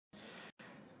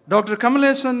Dr.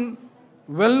 Kamaleson,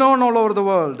 well known all over the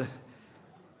world,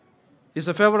 is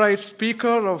a favorite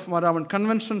speaker of Maraman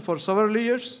Convention for several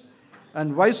years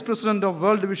and vice president of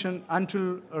World Division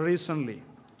until recently.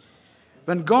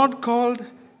 When God called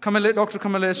Dr.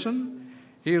 Kamaleson,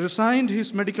 he resigned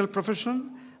his medical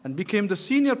profession and became the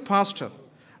senior pastor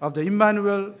of the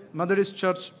Emmanuel Methodist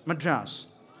Church, Madras.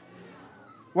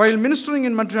 While ministering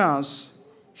in Madras,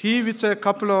 he, with a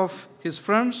couple of his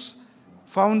friends,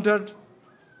 founded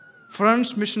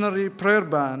Friends Missionary Prayer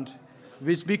Band,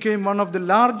 which became one of the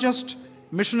largest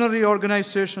missionary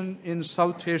organizations in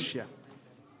South Asia.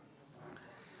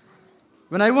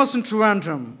 When I was in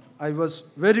Trivandrum, I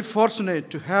was very fortunate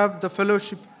to have the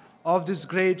fellowship of this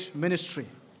great ministry.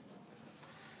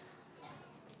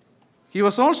 He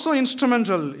was also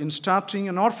instrumental in starting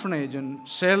an orphanage in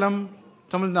Salem,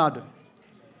 Tamil Nadu.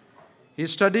 He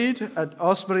studied at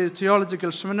Asbury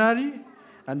Theological Seminary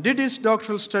and did his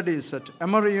doctoral studies at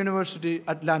Emory University,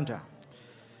 Atlanta.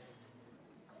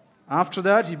 After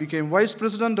that, he became vice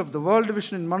president of the World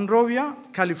Division in Monrovia,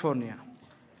 California.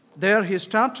 There he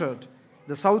started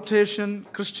the South Asian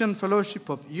Christian Fellowship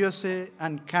of USA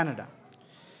and Canada.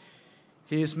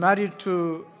 He is married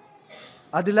to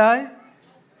Adilai,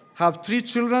 have 3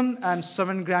 children and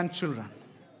 7 grandchildren.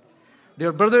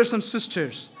 Dear brothers and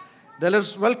sisters, let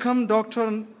us welcome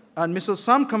Dr. and Mrs.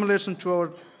 Sam Kamaleson to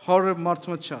our Horeb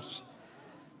Marthoma Church.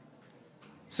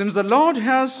 Since the Lord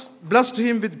has blessed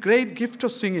him with great gift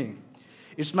of singing,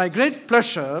 it's my great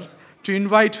pleasure to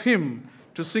invite him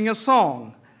to sing a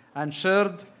song and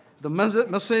share the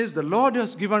message the Lord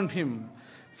has given him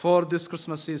for this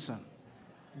Christmas season.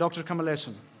 Dr.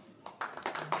 Kamaleson.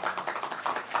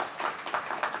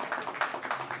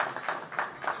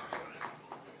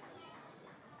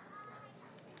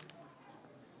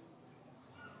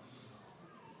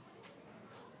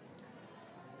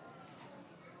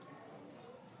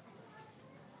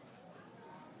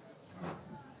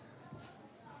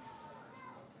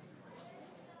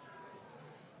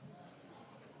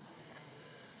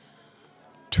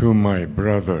 To my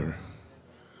brother,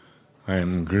 I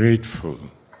am grateful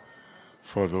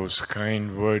for those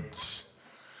kind words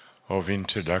of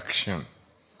introduction.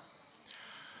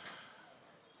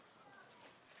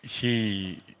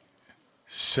 He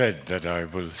said that I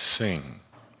will sing.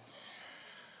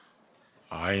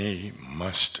 I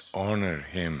must honor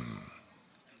him.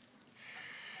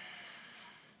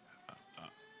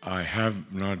 I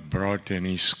have not brought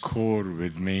any score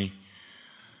with me,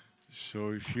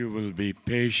 so if you will be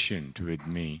patient with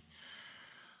me,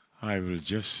 I will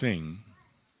just sing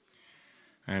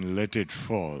and let it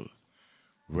fall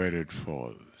where it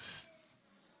falls.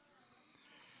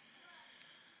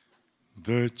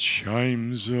 The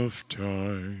chimes of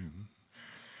time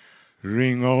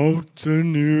ring out the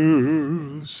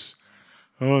news,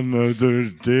 another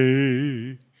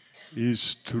day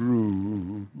is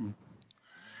through.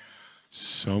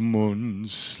 Someone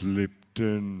slipped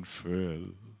and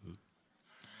fell.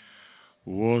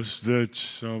 Was that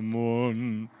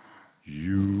someone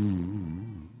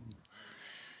you?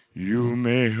 You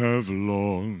may have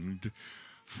longed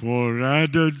for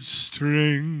added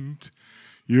strength,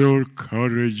 your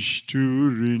courage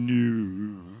to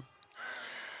renew.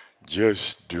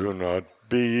 Just do not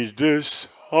be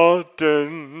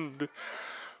disheartened,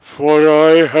 for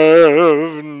I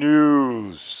have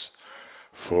news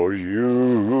for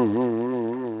you.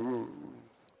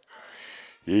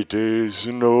 It is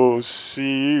no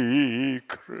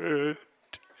secret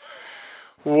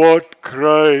what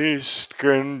Christ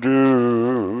can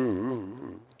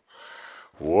do,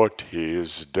 what he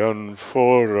has done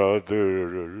for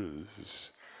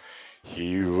others,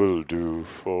 he will do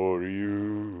for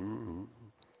you.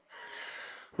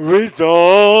 With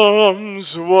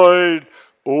arms wide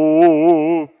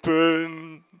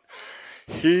open,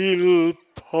 he'll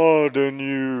pardon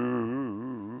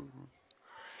you.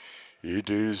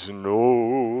 It is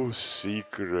no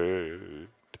secret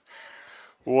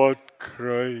what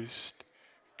Christ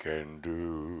can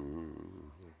do.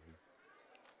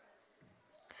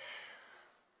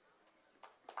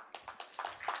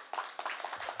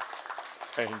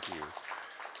 Thank you.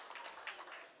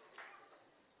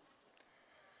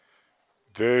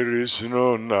 There is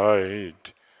no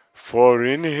night, for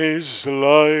in his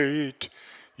light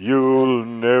you'll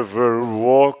never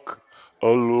walk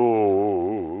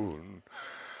alone.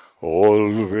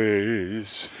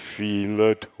 Always feel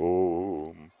at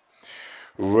home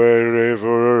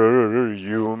wherever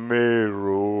you may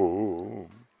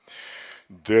roam.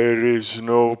 There is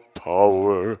no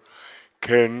power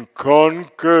can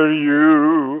conquer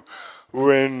you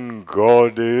when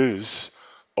God is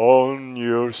on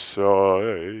your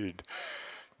side.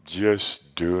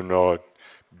 Just do not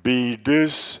be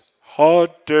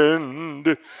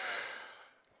disheartened.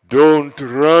 Don't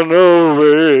run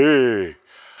away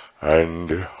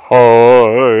and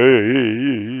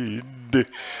hide.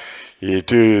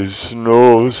 It is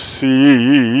no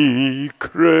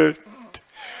secret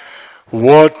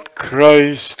what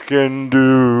Christ can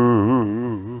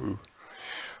do,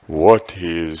 what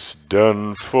He's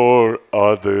done for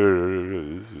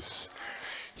others,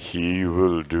 He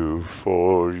will do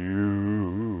for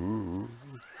you.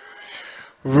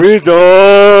 With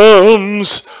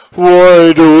arms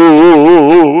wide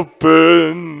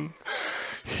open,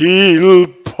 He'll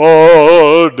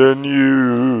pardon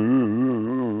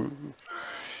you.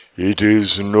 It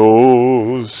is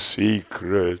no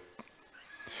secret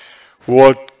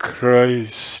what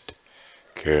Christ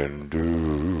can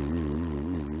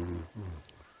do.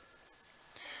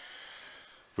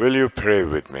 Will you pray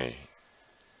with me?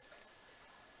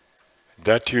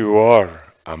 That you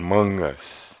are among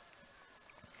us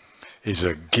is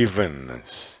a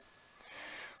givenness.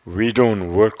 We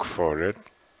don't work for it.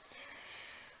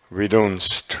 We don't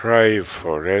strive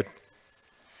for it.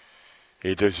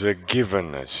 It is a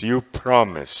givenness. You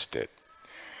promised it.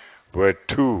 Where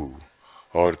 2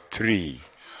 or 3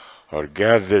 are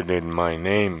gathered in my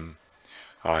name,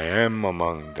 I am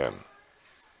among them.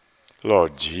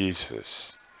 Lord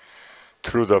Jesus,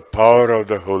 through the power of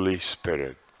the Holy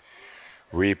Spirit,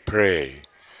 we pray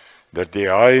that the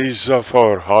eyes of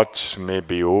our hearts may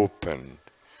be opened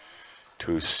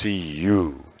to see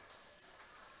you.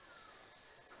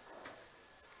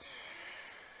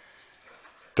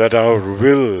 That our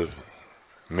will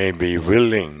may be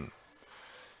willing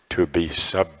to be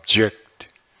subject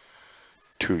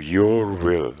to your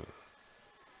will.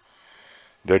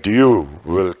 That you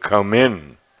will come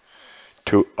in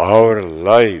to our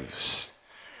lives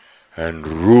and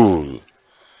rule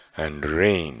and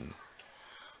reign,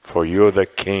 for you're the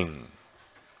King.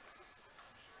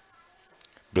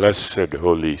 Blessed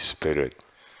Holy Spirit,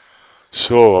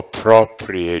 so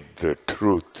appropriate the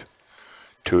truth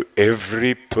to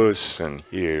every person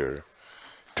here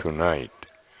tonight.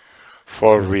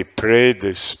 For we pray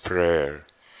this prayer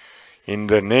in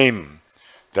the name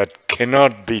that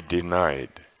cannot be denied,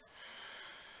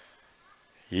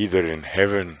 either in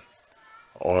heaven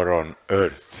or on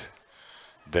earth,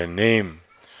 the name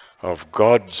of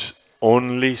God's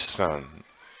only Son,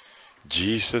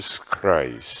 Jesus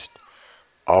Christ,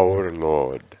 our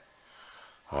Lord.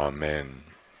 Amen.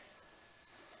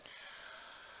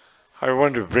 I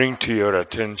want to bring to your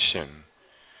attention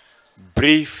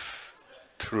brief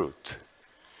truth,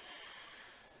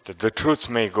 that the truth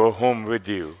may go home with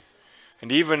you.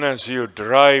 And even as you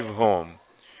drive home,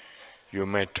 you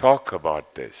may talk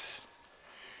about this.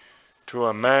 To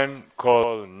a man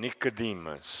called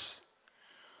Nicodemus,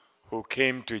 who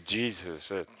came to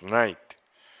Jesus at night,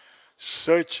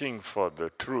 searching for the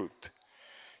truth,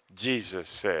 Jesus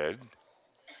said,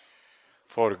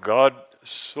 "For God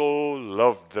so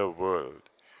loved the world,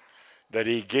 that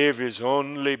he gave his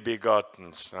only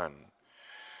begotten Son,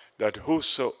 that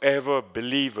whosoever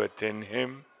believeth in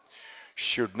him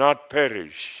should not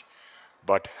perish,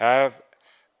 but have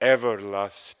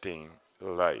everlasting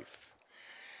life."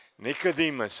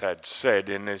 Nicodemus had said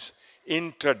in his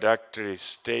introductory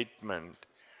statement,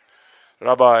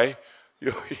 "Rabbi,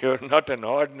 you're not an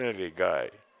ordinary guy.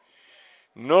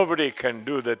 Nobody can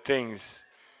do the things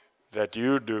that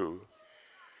you do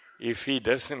if he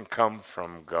doesn't come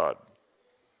from God.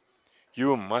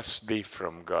 You must be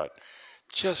from God.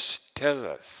 Just tell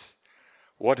us,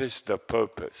 what is the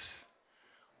purpose?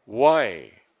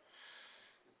 Why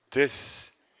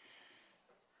this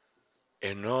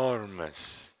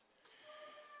enormous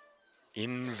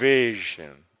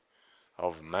invasion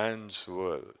of man's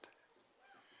world?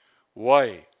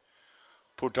 Why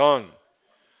put on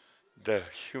the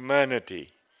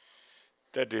humanity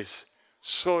that is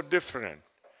so different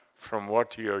from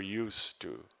what you're used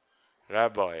to?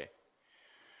 Rabbi,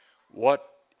 what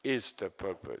is the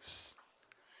purpose?"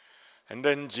 And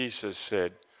then Jesus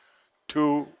said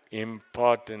 2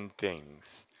 important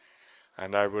things,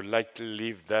 and I would like to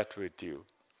leave that with you.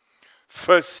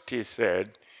 First, he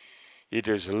said, it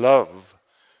is love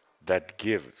that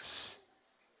gives.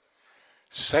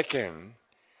 Second,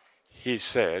 he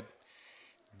said,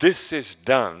 this is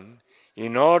done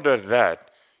in order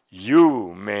that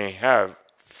you may have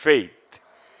faith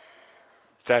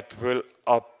that will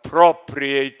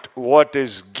appropriate what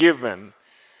is given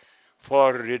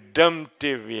for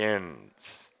redemptive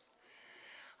ends.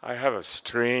 I have a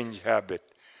strange habit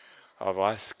of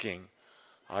asking,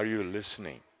 are you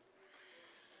listening?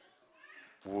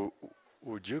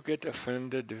 Would you get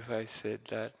offended if I said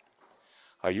that?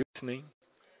 Are you listening?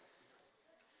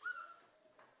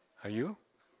 Are you?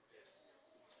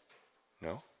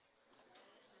 No?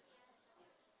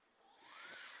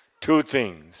 Two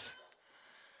things.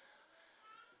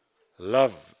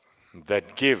 Love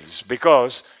that gives,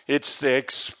 because it's the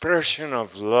expression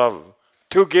of love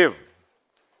to give.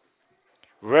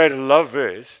 Where love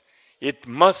is, it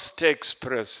must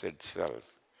express itself.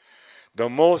 The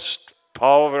most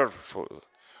powerful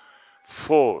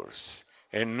force,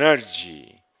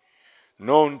 energy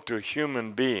known to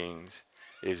human beings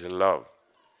is love.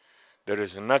 There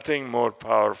is nothing more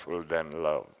powerful than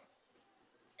love.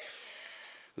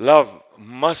 Love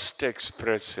must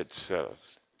express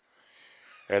itself.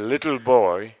 A little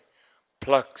boy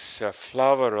plucks a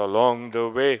flower along the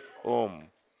way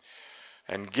home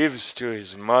and gives to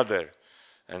his mother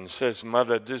and says,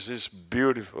 "Mother, this is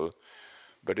beautiful,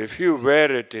 but if you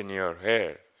wear it in your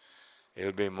hair,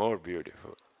 it'll be more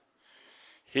beautiful."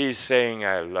 He's saying,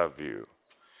 "I love you."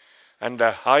 And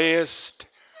the highest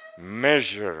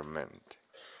measurement,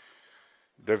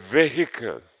 the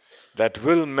vehicle that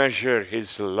will measure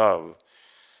his love,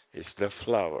 is the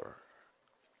flower.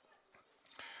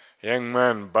 A young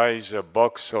man buys a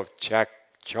box of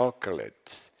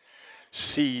chocolates,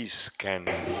 sees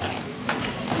candy,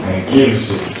 and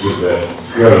gives it to the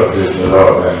girl of his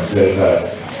love and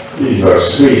says, "These are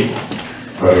sweet,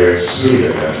 but they're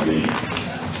sweeter than these."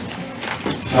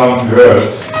 Some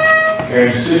girls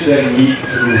can sit and eat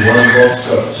through one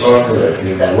box of chocolate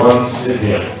in one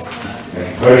sitting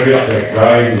and forget the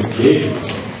guy who gave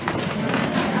it.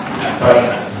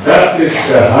 But that is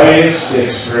the highest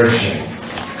expression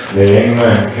the young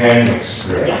man can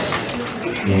express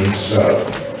himself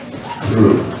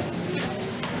through.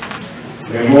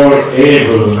 A more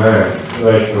able man,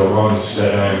 like the ones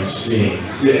that I'm seeing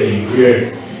sitting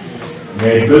here,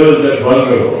 may build a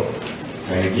bungalow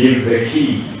and give the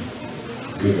key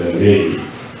to the lady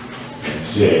and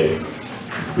say,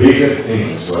 "Bigger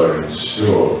things are in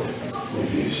store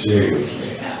if you stay with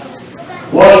me."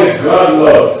 What if God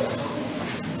loves?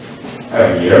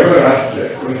 Have you ever asked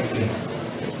that question?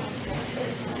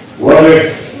 What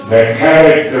if the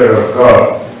character of God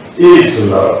is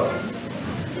love?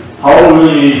 How will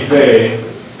he say,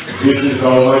 "This is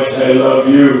how much I love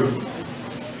you"?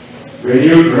 When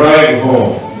you drive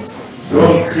home,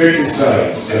 don't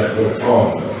criticize the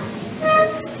performance.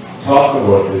 Talk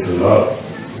about his love.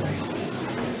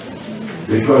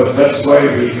 Because that's why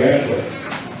we gather.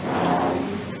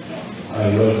 I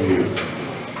love you.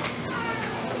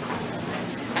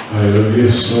 I love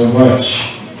you so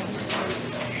much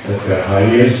that the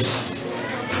highest,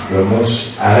 the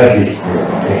most adequate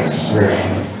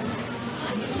expression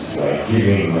is by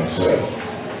giving myself.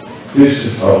 This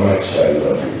is how much I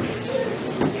love you.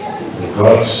 For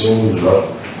God so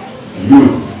loved you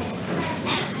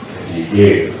that he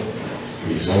gave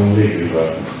his only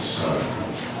begotten Son.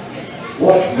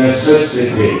 What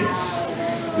necessitates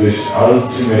this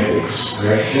ultimate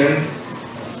expression?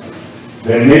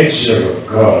 The nature of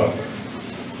God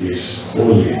is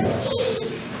holiness.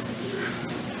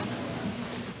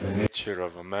 The nature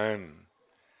of a man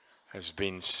has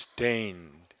been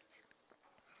stained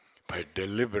by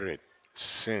deliberate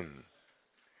sin.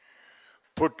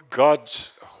 Put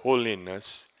God's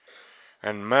holiness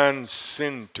and man's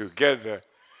sin together,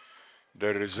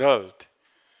 the result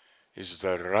is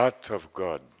the wrath of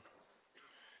God.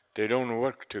 They don't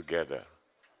work together.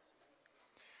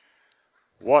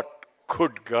 What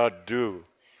could God do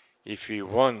if he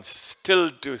wants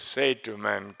still to say to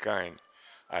mankind,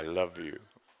 "I love you"?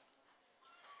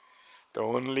 The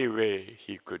only way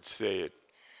he could say it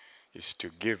is to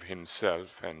give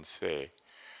himself and say,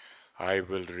 "I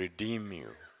will redeem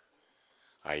you.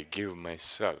 I give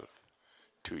myself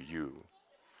to you."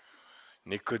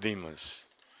 Nicodemus,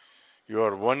 you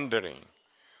are wondering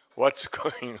what's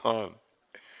going on.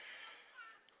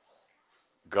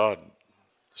 God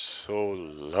so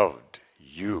loved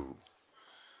you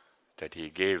that he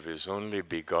gave his only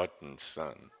begotten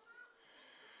Son,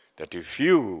 that if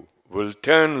you will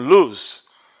turn loose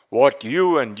what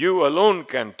you and you alone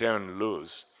can turn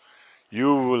loose,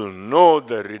 you will know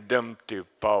the redemptive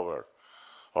power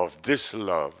of this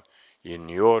love in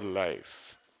your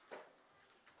life.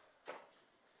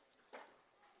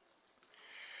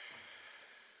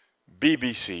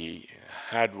 BBC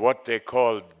had what they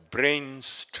called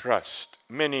brains trust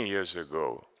many years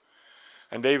ago,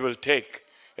 and they will take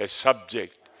a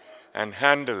subject and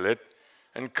handle it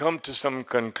and come to some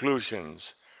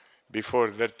conclusions before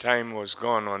the time was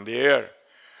gone on the air.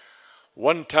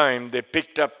 One time they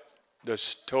picked up the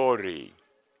story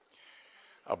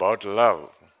about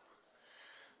love,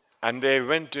 and they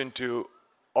went into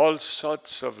all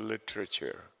sorts of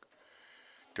literature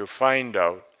to find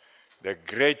out the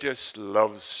greatest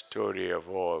love story of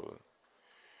all.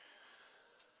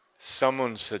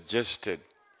 Someone suggested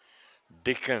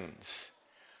Dickens'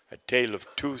 A Tale of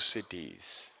Two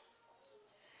Cities.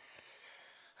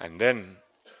 And then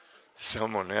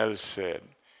someone else said,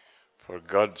 for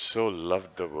God so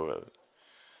loved the world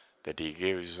that he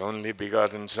gave his only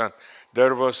begotten Son.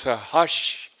 There was a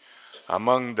hush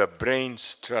among the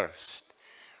brains trust.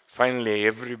 Finally,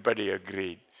 everybody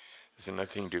agreed. There's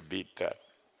nothing to beat that.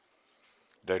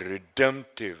 The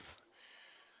redemptive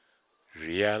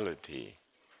reality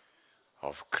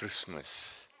of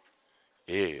Christmas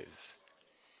is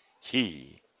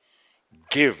he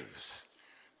gives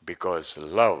because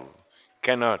love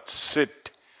cannot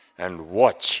sit and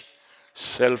watch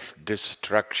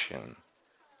self-destruction.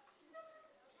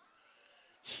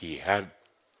 He had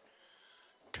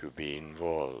to be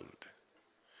involved.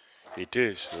 It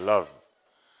is love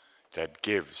that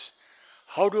gives.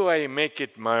 How do I make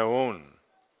it my own?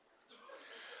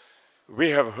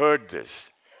 We have heard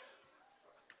this.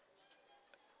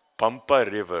 Pampa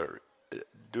River.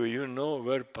 Do you know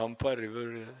where Pampa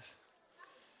River is?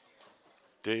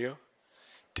 Do you?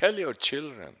 Tell your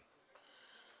children.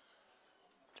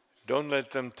 Don't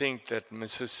let them think that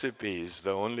Mississippi is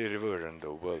the only river in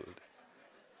the world.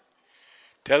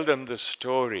 Tell them the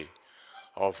story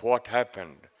of what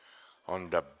happened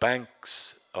on the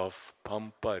banks of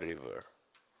Pampa River.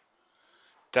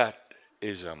 That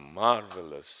is a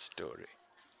marvelous story.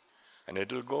 And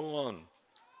it'll go on.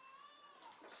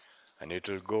 And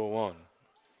it'll go on.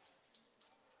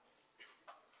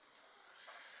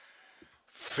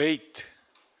 Faith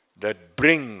that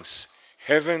brings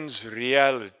heaven's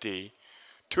reality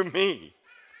to me.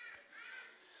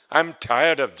 I'm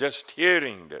tired of just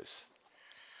hearing this.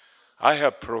 I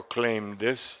have proclaimed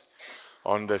this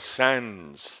on the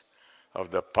sands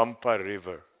of the Pampa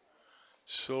River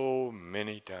so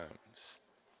many times.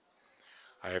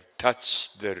 I have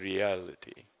touched the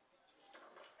reality.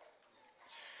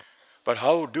 But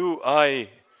how do I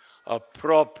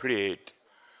appropriate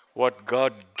what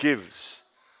God gives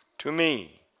to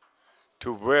me,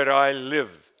 to where I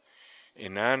live,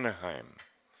 in Anaheim,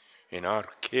 in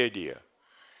Arcadia,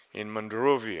 in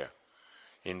Monrovia,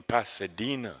 in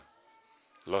Pasadena,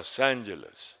 Los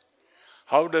Angeles?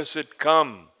 How does it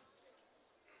come?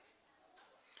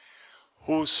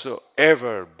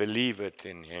 Whosoever believeth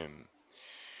in him.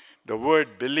 The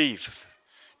word belief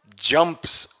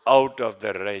jumps out of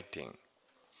the writing.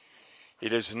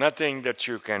 It is nothing that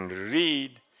you can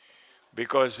read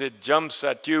because it jumps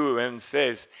at you and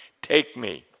says, take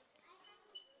me.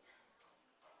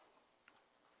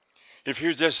 If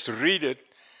you just read it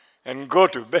and go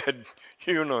to bed,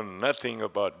 you know nothing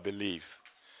about belief.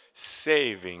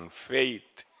 Saving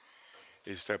faith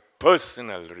is the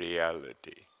personal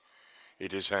reality.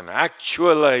 It is an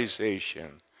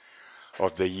actualization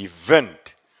of the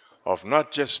event of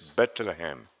not just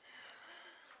Bethlehem,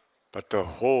 but the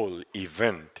whole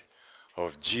event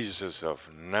of Jesus of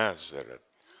Nazareth.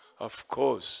 Of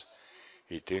course,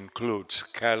 it includes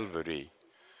Calvary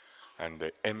and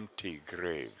the empty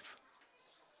grave.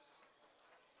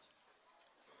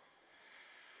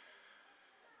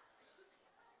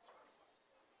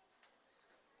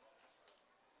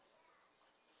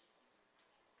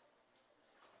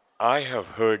 I have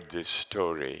heard this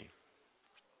story,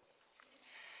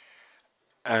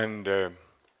 and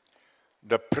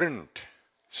the print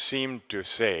seemed to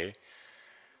say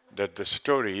that the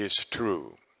story is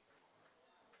true.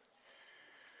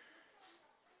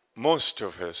 Most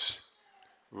of us,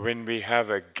 when we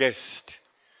have a guest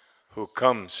who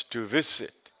comes to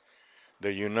visit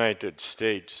the United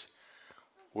States,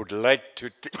 would like to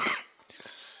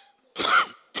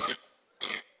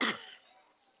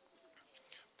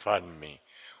pardon me,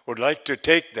 would like to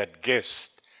take that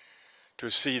guest to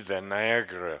see the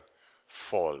Niagara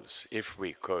Falls, if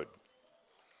we could.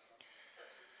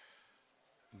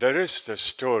 There is the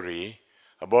story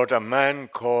about a man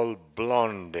called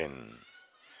Blondin.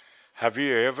 Have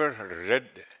you ever read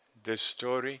this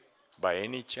story by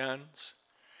any chance?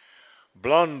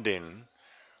 Blondin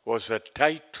was a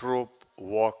tightrope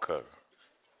walker.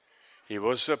 He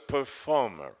was a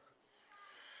performer.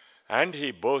 And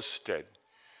he boasted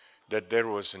that there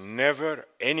was never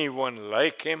anyone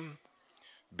like him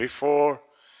before,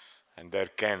 and there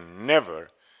can never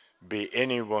be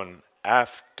anyone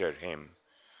after him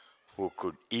who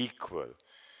could equal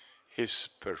his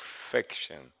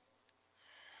perfection.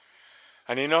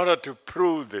 And in order to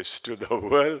prove this to the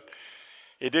world,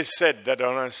 it is said that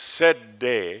on a set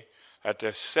day, at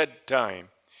a set time,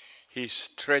 he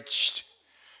stretched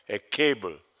a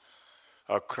cable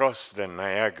across the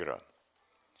Niagara.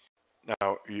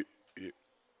 Now,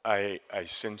 I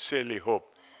sincerely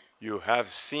hope you have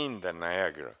seen the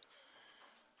Niagara.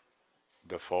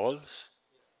 The falls?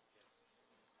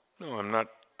 No, I'm not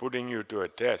putting you to a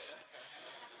test.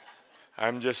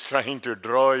 I'm just trying to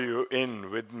draw you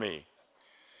in with me.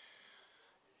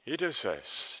 It is a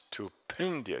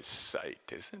stupendous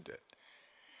sight, isn't it?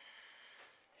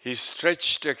 He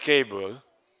stretched a cable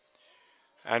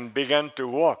and began to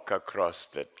walk across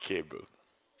that cable.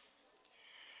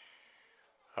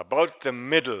 About the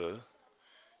middle,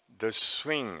 the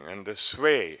swing and the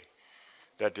sway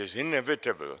that is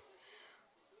inevitable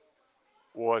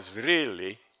was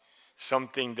really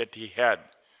something that he had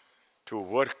to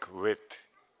work with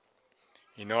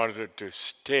in order to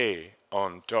stay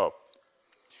on top.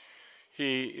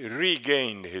 He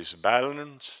regained his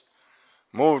balance,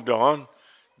 moved on,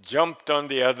 jumped on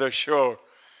the other shore.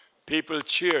 People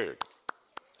cheered.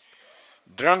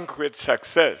 Drunk with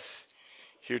success,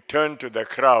 he turned to the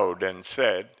crowd and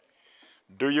said,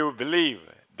 "Do you believe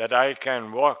that I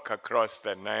can walk across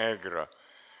the Niagara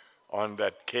on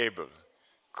that cable?"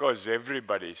 Because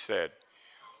everybody said,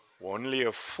 "Only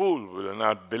a fool will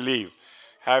not believe,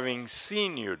 having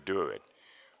seen you do it."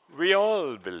 We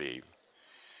all believe.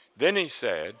 Then he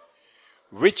said,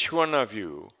 "Which one of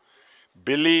you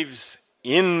believes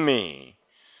in me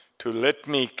to let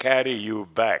me carry you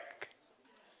back?"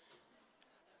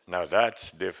 Now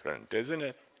that's different, isn't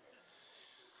it?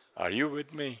 Are you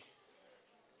with me?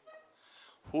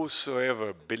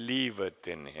 Whosoever believeth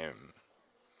in him.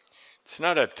 It's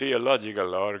not a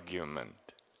theological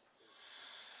argument.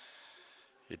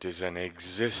 It is an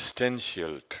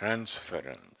existential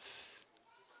transference.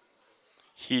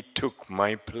 He took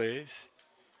my place.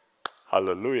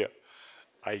 Hallelujah.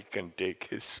 I can take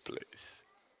his place.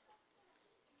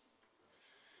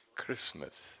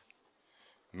 Christmas,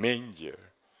 manger,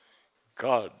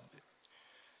 God,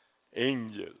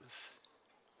 angels.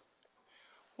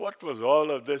 What was all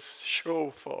of this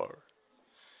show for?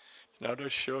 It's not a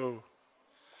show.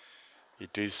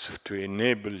 It is to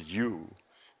enable you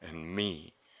and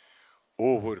me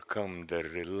overcome the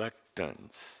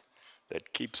reluctance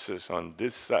that keeps us on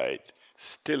this side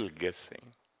still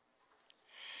guessing.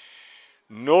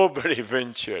 Nobody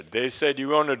ventured. They said, "You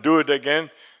want to do it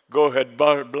again? Go ahead,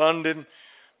 Blondin,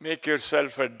 make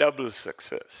yourself a double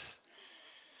success."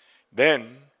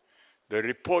 Then the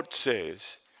report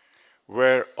says,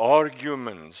 where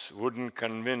arguments wouldn't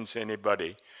convince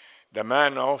anybody, the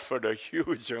man offered a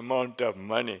huge amount of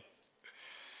money.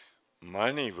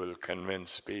 Money will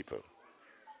convince people.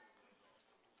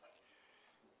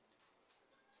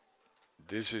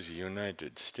 This is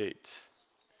United States.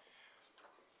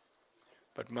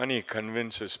 But money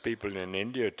convinces people in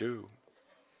India too.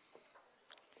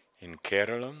 In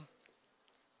Kerala,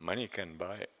 money can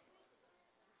buy.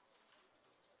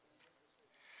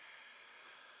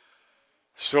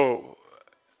 So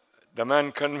the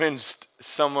man convinced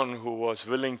someone who was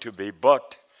willing to be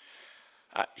bought.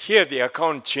 Here the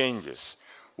account changes.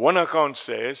 One account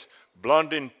says,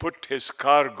 Blondin put his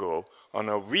cargo on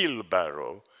a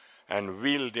wheelbarrow and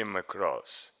wheeled him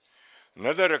across.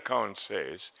 Another account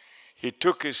says, he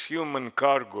took his human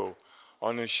cargo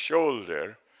on his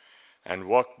shoulder and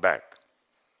walked back.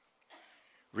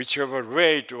 Whichever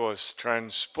way it was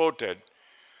transported,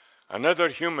 another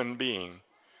human being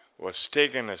was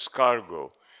taken as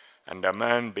cargo, and the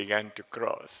man began to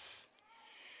cross.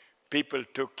 People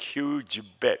took huge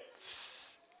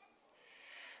bets.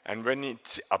 And when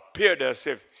it appeared as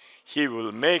if he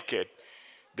will make it,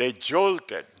 they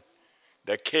jolted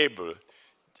the cable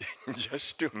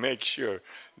just to make sure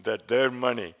that their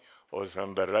money was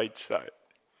on the right side.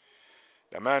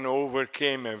 The man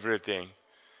overcame everything,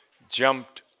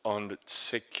 jumped on the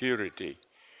security,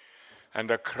 and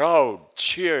the crowd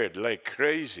cheered like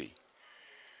crazy.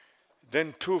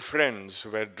 Then two friends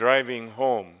were driving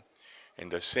home in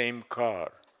the same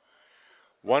car.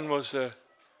 One was a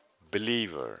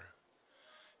believer.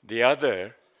 The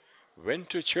other went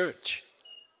to church,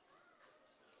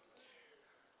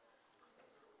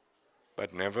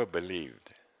 but never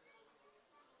believed.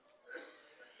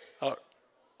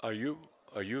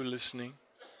 Are you listening?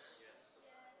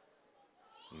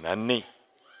 Nanni.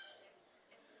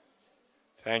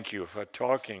 Thank you for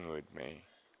talking with me.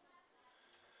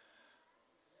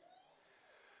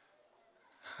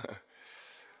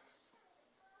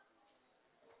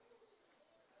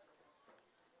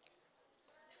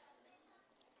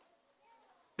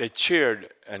 They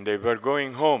cheered and they were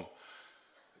going home.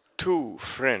 Two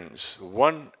friends,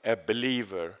 one a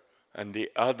believer and the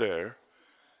other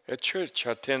a church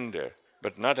attender,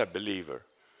 but not a believer,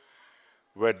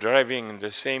 were driving in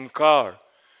the same car.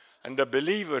 And the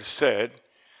believer said,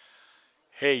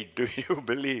 "Hey, do you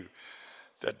believe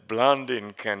that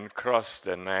Blondin can cross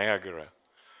the Niagara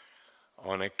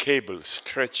on a cable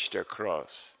stretched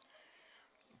across?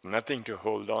 Nothing to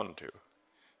hold on to."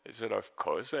 He said, "Of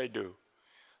course I do.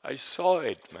 I saw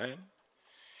it, man."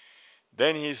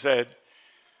 Then he said,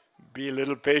 "Be a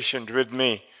little patient with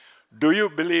me. Do you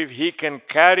believe he can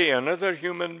carry another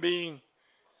human being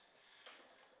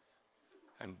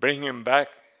and bring him back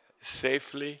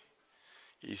safely?"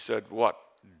 He said, "What?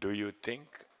 Do you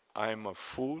think I'm a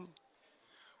fool?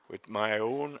 With my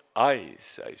own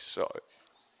eyes I saw it.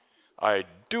 I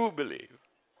do believe."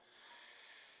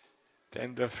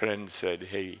 Then the friend said,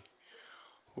 "Hey,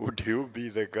 would you be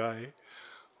the guy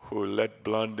who let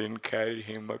Blondin carry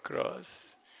him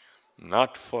across?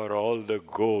 Not for all the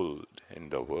gold in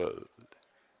the world."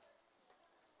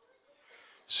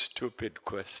 Stupid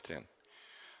question.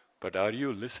 But are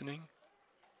you listening?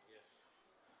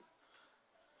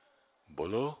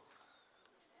 Bolo?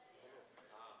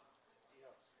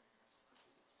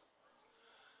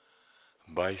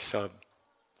 Bhai Sahib,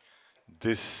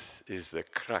 this is the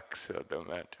crux of the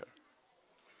matter.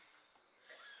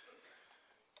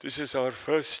 This is our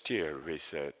first year, we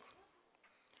said.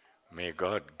 May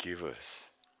God give us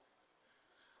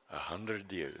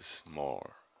 100 years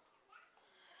more.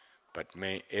 But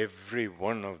may every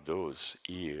one of those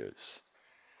years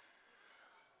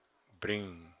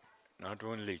bring not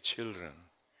only children,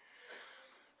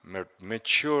 but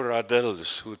mature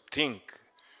adults who think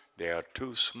they are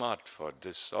too smart for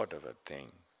this sort of a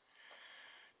thing,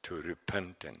 to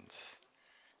repentance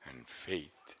and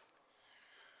faith.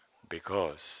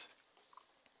 Because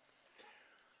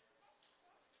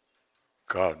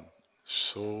God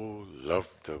so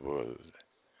loved the world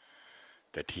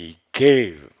that He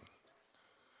gave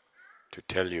to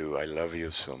tell you, "I love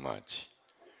you so much."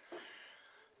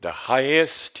 The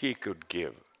highest He could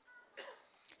give,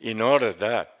 in order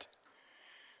that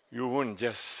you wouldn't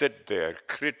just sit there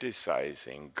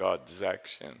criticizing God's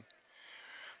action,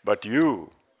 but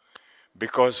you,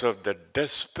 because of the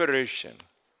desperation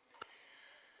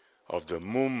of the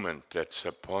movement that's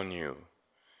upon you,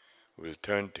 will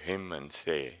turn to Him and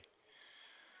say,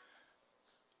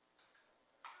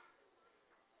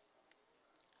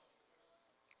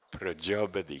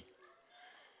 "Prajapati,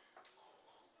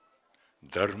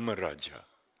 Dharmaraja,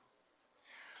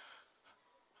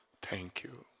 thank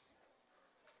you.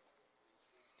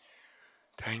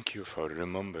 Thank you for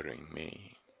remembering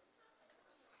me.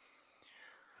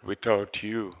 Without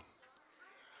you,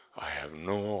 I have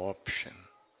no option,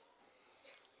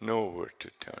 nowhere to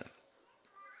turn.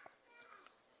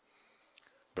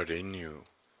 But in you,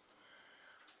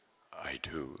 I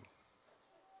do."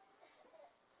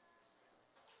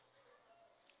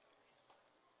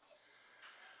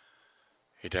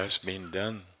 It has been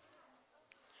done.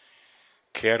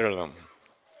 Keralam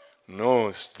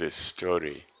knows this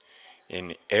story.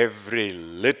 In every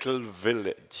little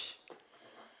village,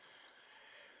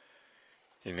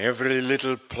 in every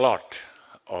little plot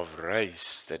of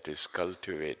rice that is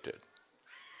cultivated,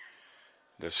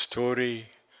 the story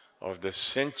of the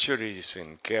centuries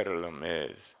in Keralam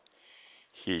is,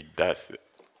 He does it.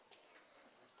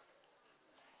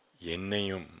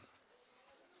 Ennayum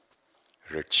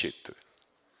Rakshitu.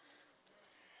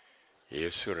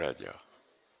 Yesu Raja.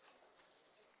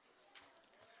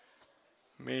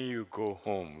 May you go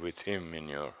home with Him in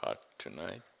your heart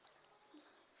tonight.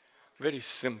 Very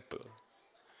simple.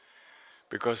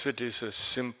 Because it is a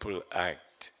simple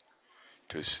act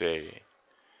to say,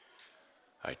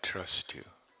 "I trust you."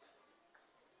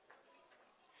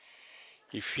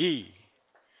 If He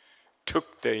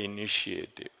took the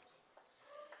initiative,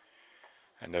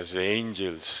 and as the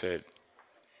angel said,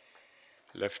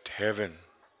 left heaven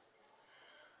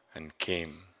and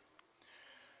came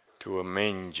to a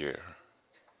manger,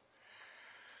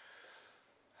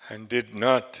 and did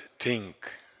not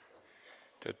think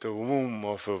that the womb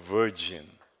of a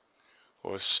virgin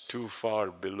was too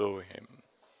far below Him,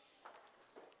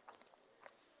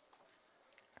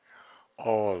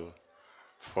 all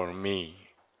for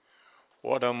me.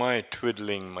 What am I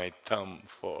twiddling my thumb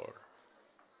for?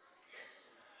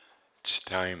 It's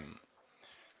time.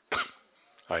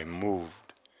 I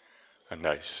moved and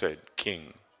I said,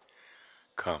 "King,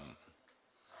 come.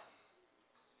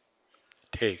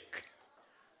 Take,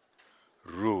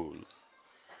 rule,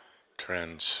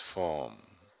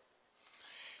 transform."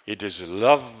 It is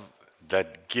love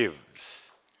that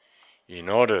gives, in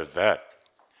order that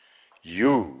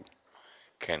you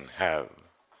can have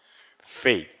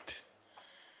faith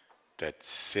that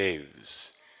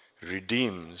saves,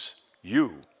 redeems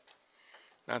you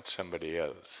not somebody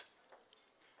else.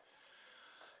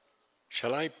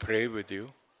 Shall I pray with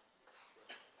you?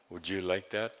 Would you like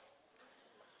that?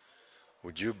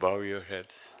 Would you bow your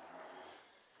heads?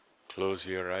 Close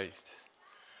your eyes.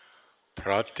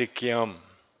 Pratikyam.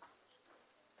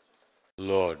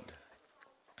 Lord,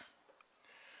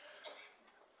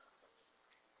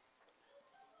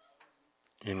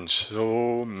 in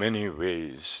so many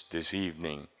ways this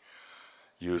evening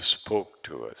you spoke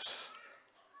to us.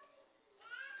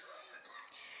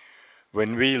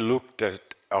 When we looked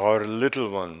at our little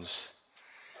ones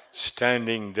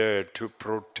standing there to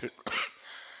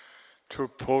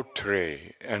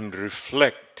portray and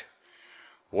reflect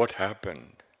what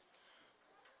happened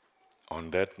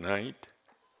on that night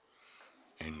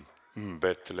in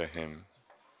Bethlehem,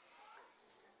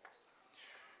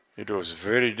 it was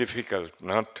very difficult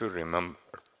not to remember.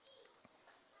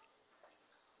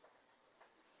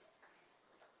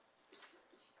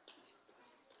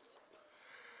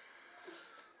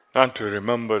 Not to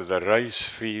remember the rice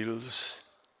fields,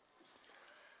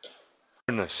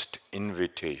 earnest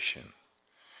invitation.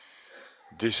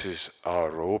 This is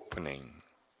our opening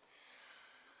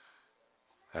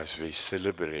as we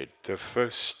celebrate the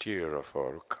first year of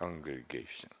our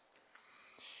congregation.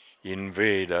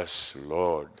 Invade us,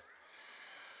 Lord,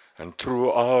 and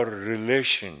through our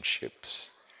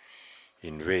relationships,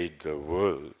 invade the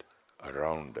world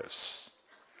around us.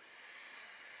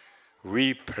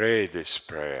 We pray this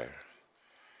prayer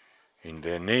in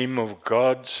the name of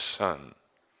God's Son,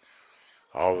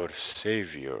 our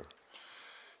Savior,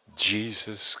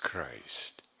 Jesus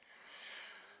Christ.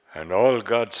 And all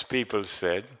God's people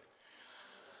said,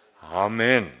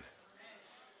 Amen.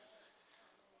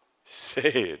 Say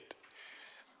it.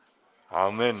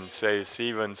 Amen says,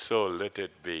 even so, let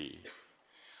it be.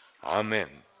 Amen.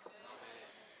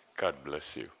 God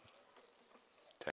bless you.